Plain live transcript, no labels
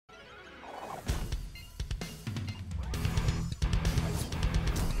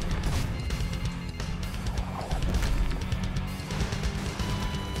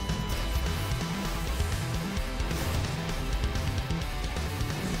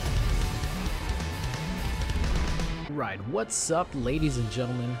Alright, what's up ladies and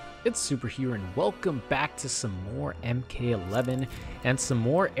gentlemen, it's Super here and welcome back to some more MK11 and some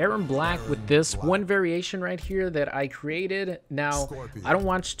more Erron Black with this one variation right here that I created. Now, I don't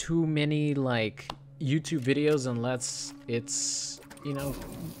watch too many like YouTube videos unless it's, you know,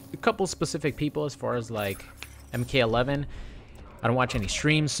 a couple specific people as far as like MK11. I don't watch any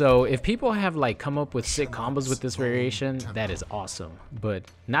streams, so if people have like come up with sick combos with this variation, that is awesome. But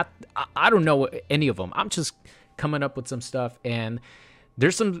not, I don't know any of them. I'm just coming up with some stuff, and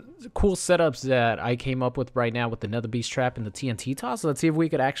there's some cool setups that I came up with right now with the Nether Beast Trap and the TNT Toss. So let's see if we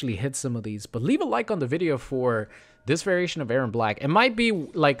could actually hit some of these. But leave a like on the video for this variation of Erron Black. It might be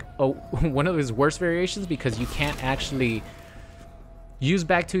like one of his worst variations because you can't actually use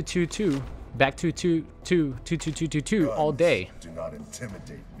back 222. Back 222 all day. Do not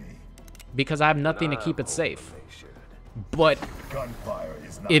intimidate me. Because I have nothing to keep it safe. But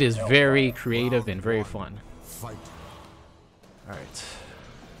it is very creative and very fun. Alright.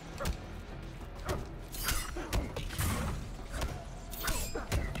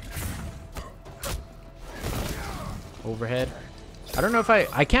 Overhead. I don't know if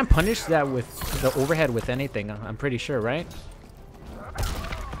I can't punish that with the overhead with anything, I'm pretty sure, right?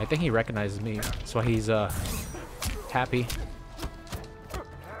 I think he recognizes me. That's why he's happy.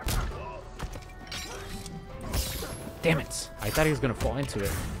 Damn it. I thought he was gonna fall into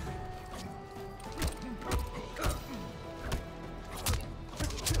it.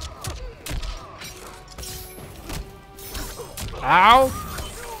 Ow!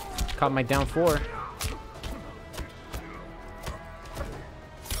 Caught my down 4.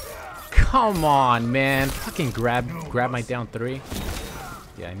 Come on, man. Fucking grab my down 3.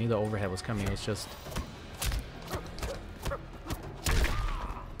 Yeah, I knew the overhead was coming. It's just...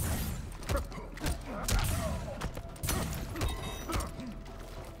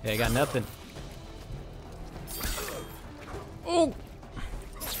 Yeah, I got nothing. Oh!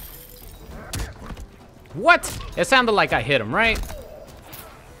 What? It sounded like I hit him, right?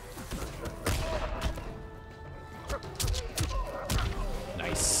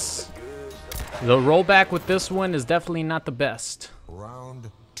 Nice. The rollback with this one is definitely not the best.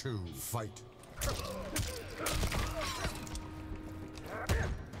 Round 2, fight.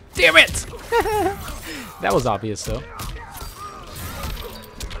 Damn it! That was obvious, though.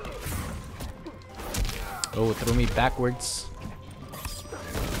 Oh, it threw me backwards.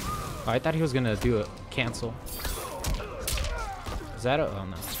 Oh, I thought he was gonna do a cancel. Is that a... Oh,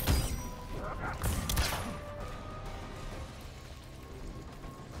 no.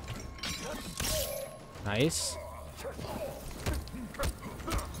 Nice.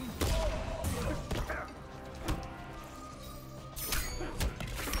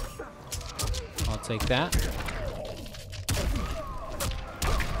 I'll take that.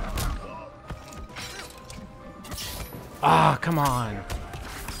 Ah, come on.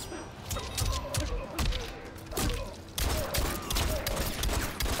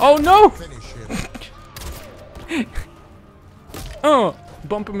 Oh no! Oh,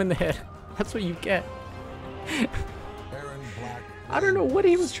 bump him in the head. That's what you get. I don't know what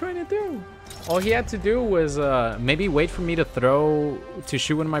he was trying to do. All he had to do was maybe wait for me to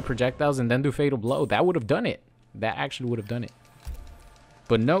shoot one of my projectiles and then do fatal blow. That would have done it. That actually would have done it.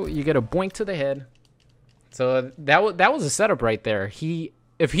 But no, you get a boink to the head. So that was a setup right there.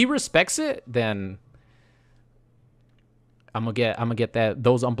 If he respects it, then I'm gonna get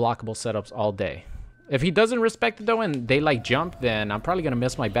those unblockable setups all day. If he doesn't respect it though and they like jump, then I'm probably gonna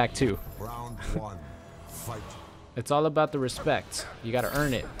miss my back too. Round 1, fight. It's all about the respect. You gotta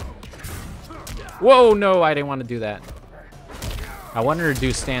earn it. Whoa, no, I didn't want to do that. I wanted to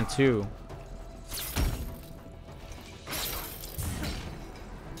do stand 2.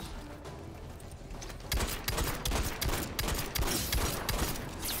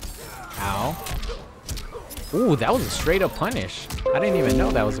 Ow. Ooh, that was a straight up punish. I didn't even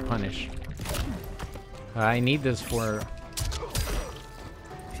know that was a punish. I need this for...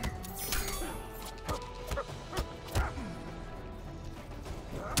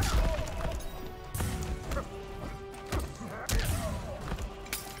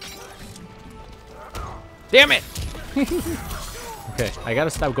 Damn it! Okay, I gotta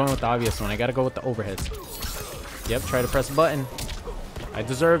stop going with the obvious one. I gotta go with the overheads. Yep, try to press a button. I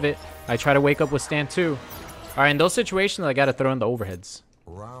deserve it. I try to wake up with stand 2. Alright, in those situations, I gotta throw in the overheads.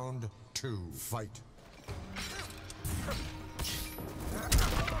 Round 2, fight.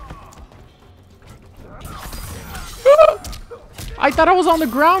 I thought I was on the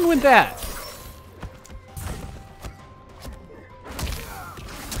ground with that.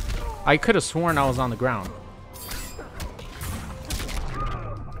 I could have sworn I was on the ground.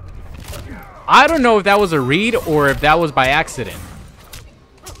 I don't know if that was a read or if that was by accident.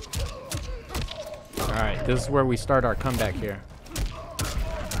 Alright, this is where we start our comeback here.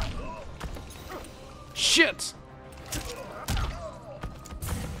 Shit!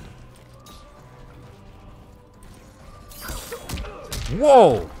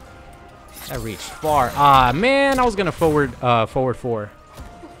 Whoa! That reached far. Ah, man, I was gonna forward 4.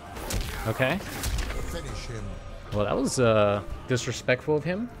 Okay. Finish him. Well, that was disrespectful of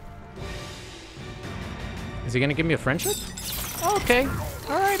him. Is he gonna give me a friendship? Okay.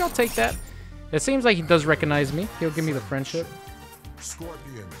 Alright, I'll take that. It seems like he does recognize me. He'll give me the friendship.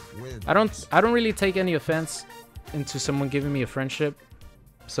 Scorpion wins. I don't really take any offense into someone giving me a friendship.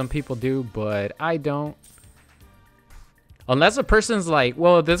 Some people do, but I don't. Unless a person's like,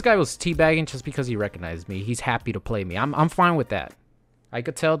 well, this guy was teabagging just because he recognized me. He's happy to play me. I'm fine with that. I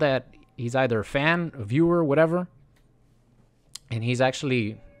could tell that he's either a fan, a viewer, whatever. And he's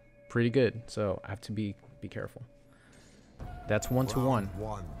actually pretty good. So I have to be careful. That's 1-1. Round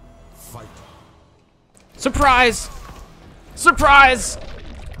 1. Fight. Surprise! Surprise!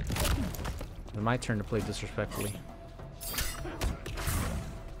 It's my turn to play disrespectfully.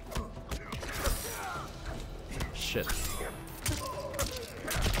 Shit.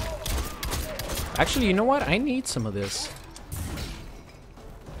 Actually, you know what? I need some of this.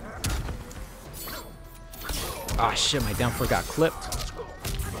 Ah, shit, my down four got clipped.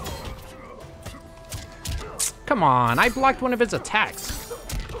 Come on, I blocked one of his attacks.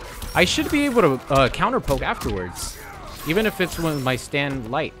 I should be able to counter poke afterwards, even if it's with my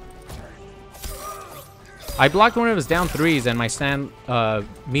stand light. I blocked one of his down threes and my stand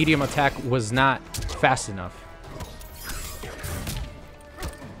medium attack was not fast enough.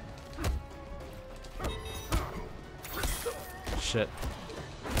 Shit.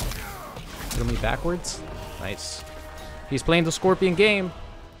 Throw me backwards. Nice. He's playing the Scorpion game.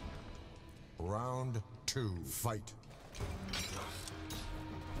 Round 2. Fight.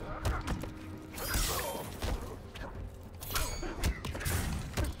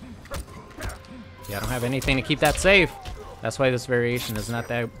 Yeah, I don't have anything to keep that safe. That's why this variation is not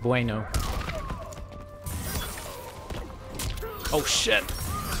that bueno. Oh shit.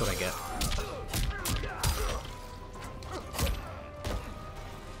 That's what I get.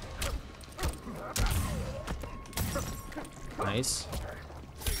 Nice.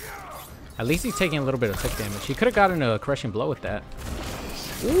 At least he's taking a little bit of tick damage. He could have gotten a crushing blow with that.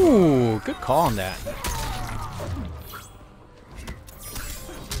 Ooh, good call on that.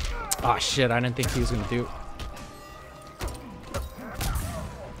 Oh shit, I didn't think he was gonna do.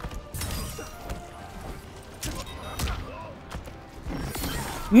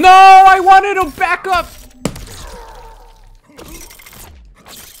 No, I wanted to back up.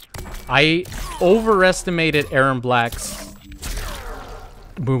 I overestimated Erron Black's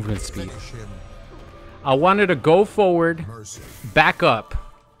movement speed. I wanted to go forward, back up.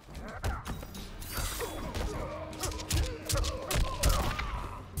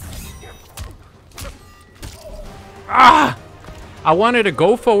 Ah! I wanted to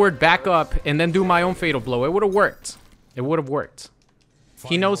go forward, back up, and then do my own fatal blow. It would have worked. It would have worked.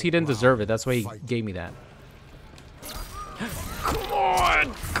 He knows he didn't deserve it. That's why he gave me that. Come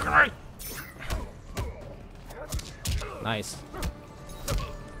on! Nice.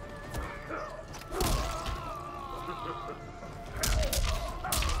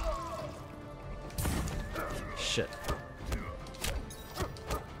 Shit.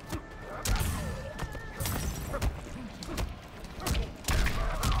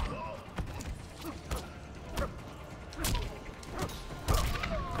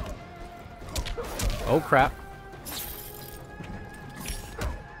 Oh crap.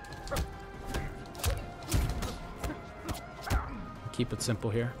 Keep it simple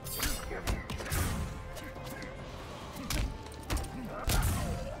here.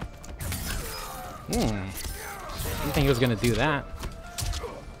 Didn't think he was gonna do that.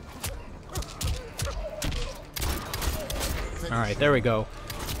 Alright, there we go.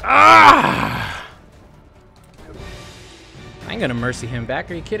 Ah! I ain't gonna mercy him back.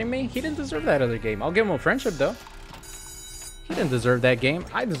 Are you kidding me? He didn't deserve that other game. I'll give him a friendship though. He didn't deserve that game.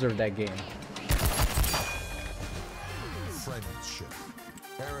 I deserve that game. Friendship.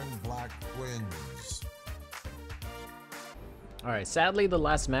 Erron Black wins. Alright, sadly the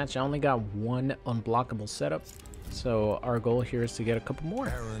last match I only got one unblockable setup. So our goal here is to get a couple more.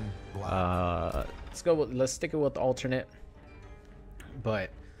 Erron Black. Let's stick it with alternate.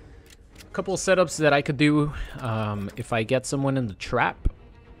 But a couple of setups that I could do if I get someone in the trap,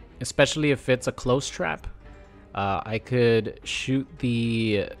 especially if it's a close trap. I could shoot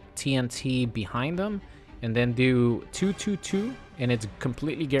the TNT behind them and then do 2-2-2, and it's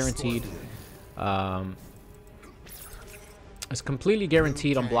completely guaranteed It's completely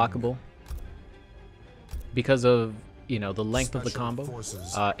guaranteed unblockable because of, you know, the length of the combo.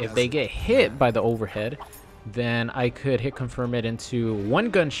 If they get hit by the overhead, then I could hit confirm it into one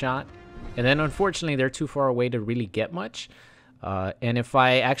gunshot, and then unfortunately they're too far away to really get much. And if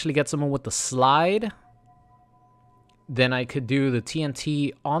I actually get someone with the slide, then I could do the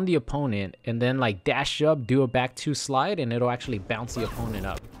TNT on the opponent and then like dash up, do a back 2 slide, and it'll actually bounce the opponent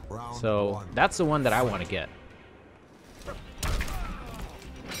up. So that's the one that I want to get.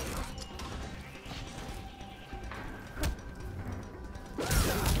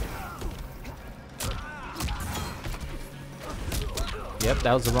 Yep,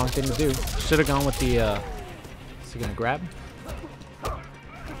 that was the wrong thing to do. Should have gone with the, is he gonna grab?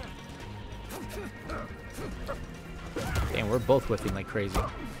 Damn, we're both whiffing like crazy.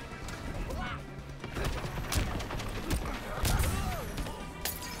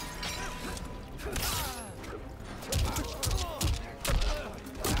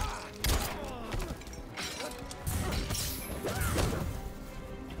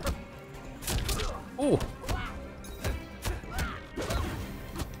 Ooh.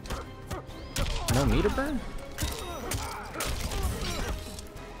 No meter burn?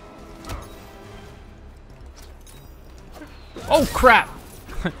 Oh crap!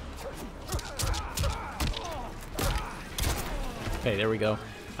 Okay, there we go.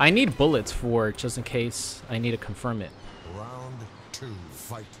 I need bullets for just in case I need to confirm it. Round 2,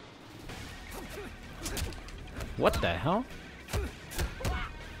 fight. What the hell?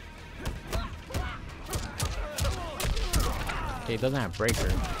 Okay, it doesn't have breaker.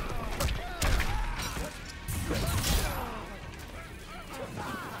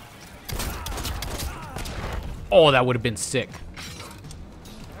 Oh, that would have been sick.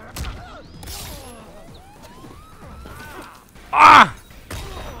 Ah!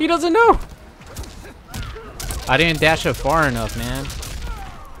 He doesn't know. I didn't dash up far enough, man.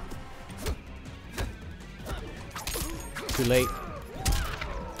 Too late.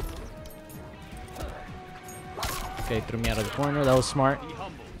 Okay, threw me out of the corner. That was smart.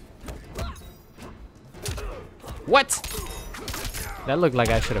 What? That looked like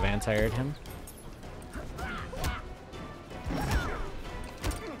I should have anti-aired him.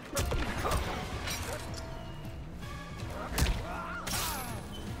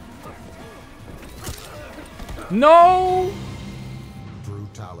 No!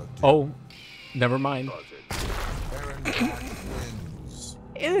 Brutality. Oh, never mind. Erron Black wins.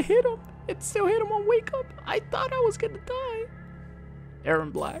 It hit him. It still hit him on wake up. I thought I was gonna die.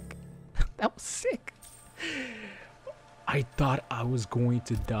 Erron Black. That was sick. I thought I was going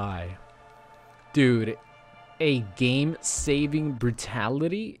to die. Dude, a game-saving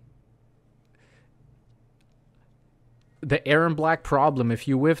brutality? The Erron Black problem, if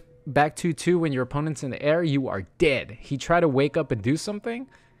you whiff back 2-2 when your opponent's in the air, you are dead. He tried to wake up and do something,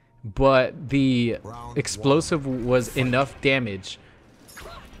 but the explosive was enough damage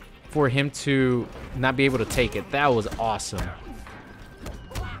for him to not be able to take it. That was awesome.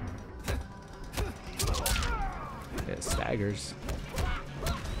 It staggers.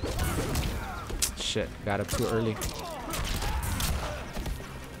 Shit, got up too early.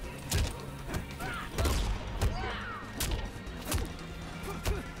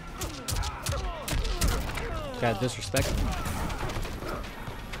 Got disrespect.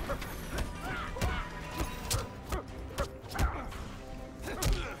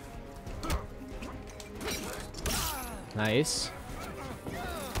 Nice.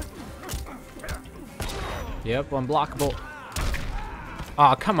 Yep, unblockable.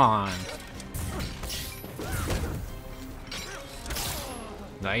 Aw, come on.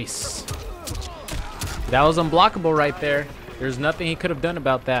 Nice. That was unblockable right there. There's nothing he could have done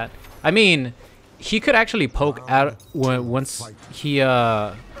about that. I mean, he could actually poke out once he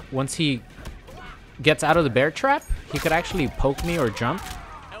gets out of the bear trap. He could actually poke me or jump.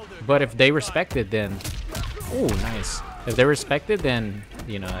 But if they respect it, then oh, nice. If they respect it, then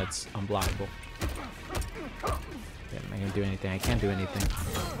you know it's unblockable. Yeah, I'm not gonna do anything. I can't do anything.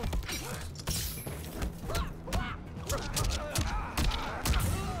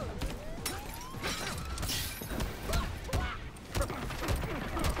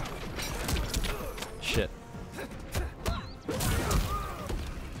 Shit.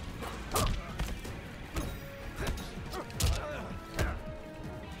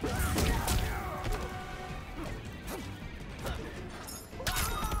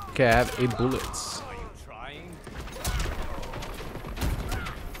 Okay, I have 8 bullets.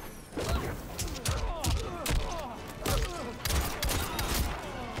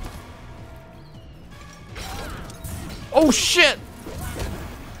 Oh shit!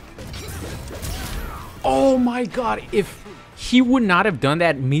 Oh my god, if he would not have done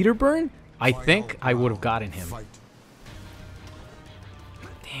that meter burn, I think I would have gotten him. Fight.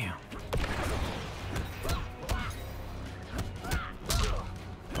 Damn.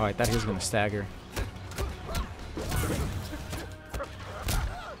 Oh, I thought he was gonna stagger.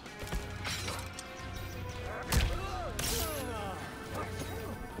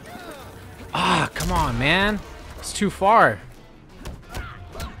 Ah, come on, man. It's too far.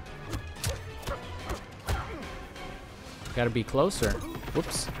 Gotta be closer.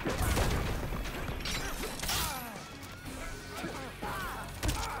 Whoops.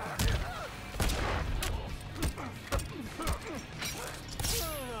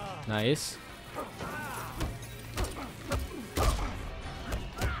 Nice.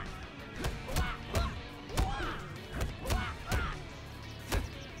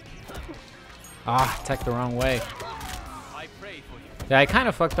 Ah, attacked the wrong way. Yeah, I kind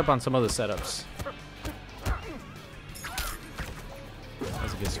of fucked up on some of the setups. That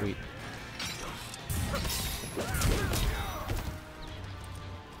was a good sweep.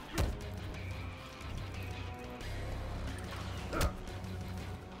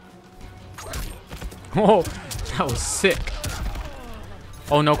 Oh, that was sick.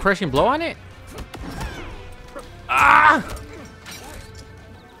 Oh, no crushing blow on it? Ah!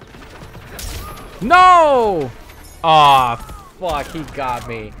 No! Aw, fuck, he got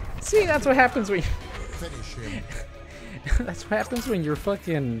me. See, that's what happens when Finish him. that's what happens when you're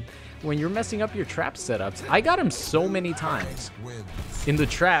fucking when you're messing up your trap setups. I got him so many times Wins. in the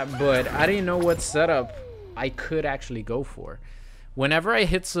trap, but I didn't know what setup I could actually go for. Whenever I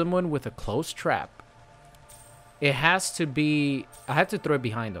hit someone with a close trap, it has to be I have to throw it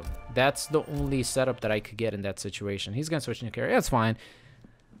behind him. That's the only setup that I could get in that situation. He's gonna switch into carry. That's fine.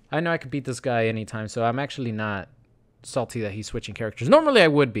 I know I could beat this guy anytime, so I'm actually not salty that he's switching characters. Normally I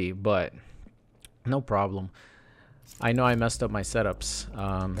would be, but no problem. I know I messed up my setups,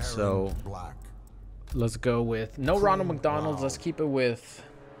 so Black. let's go with no Ronald McDonald's. Let's keep it with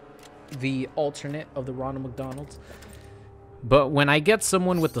the alternate of the Ronald McDonald's. But when I get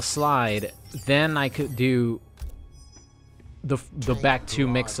someone with the slide, then I could do the back two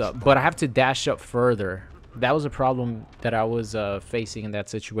mix-up. But I have to dash up further. That was a problem that I was facing in that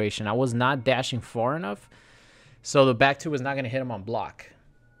situation. I was not dashing far enough, so the back two was not going to hit him on block.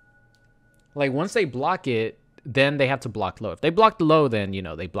 Like, once they block it, then they have to block low. If they block low, then, you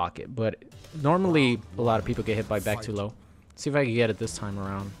know, they block it. But normally, a lot of people get hit by back too low. See if I can get it this time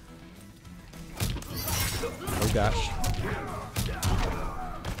around. Oh, gosh.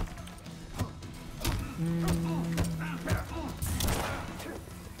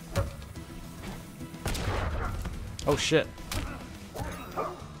 Oh, shit.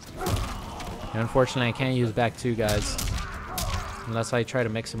 And unfortunately, I can't use back two, guys. Unless I try to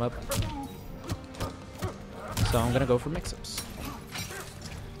mix them up. So I'm gonna go for mix-ups.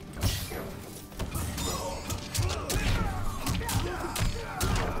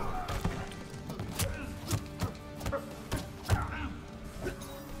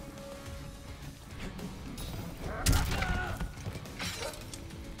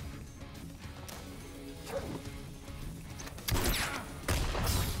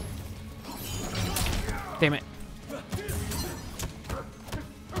 Damn it.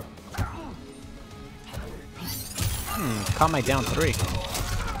 Caught my down three.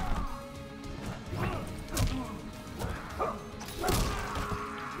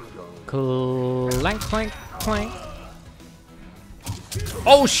 Clank, clank, clank.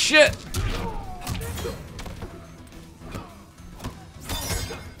 Oh, shit!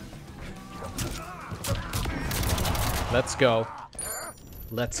 Let's go.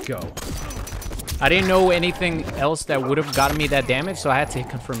 Let's go. I didn't know anything else that would have gotten me that damage, so I had to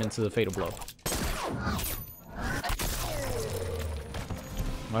confirm into the fatal blow.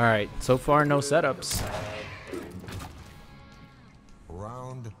 Alright, so far no setups.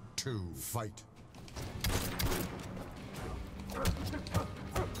 Round 2, fight.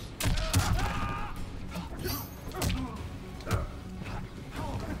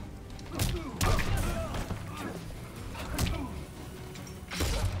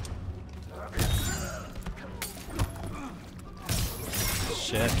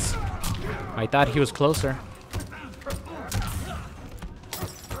 Shit. I thought he was closer.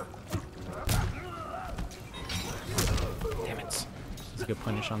 Damn it. That's a good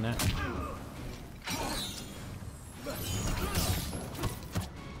punish on that.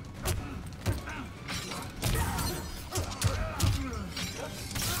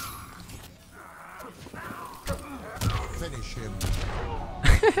 Finish him.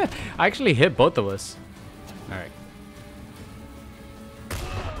 I actually hit both of us. Alright.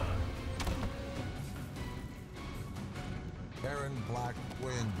 Erron Black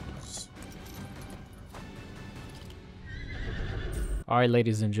wins. Alright,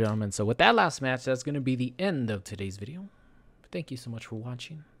 ladies and gentlemen, so with that last match, that's going to be the end of today's video. Thank you so much for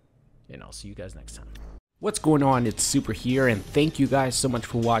watching, and I'll see you guys next time. What's going on? It's Super here, and thank you guys so much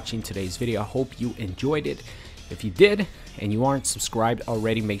for watching today's video. I hope you enjoyed it. If you did, and you aren't subscribed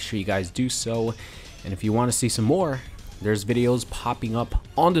already, make sure you guys do so. And if you want to see some more, there's videos popping up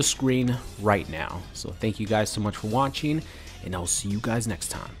on the screen right now. So thank you guys so much for watching, and I'll see you guys next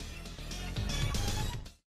time.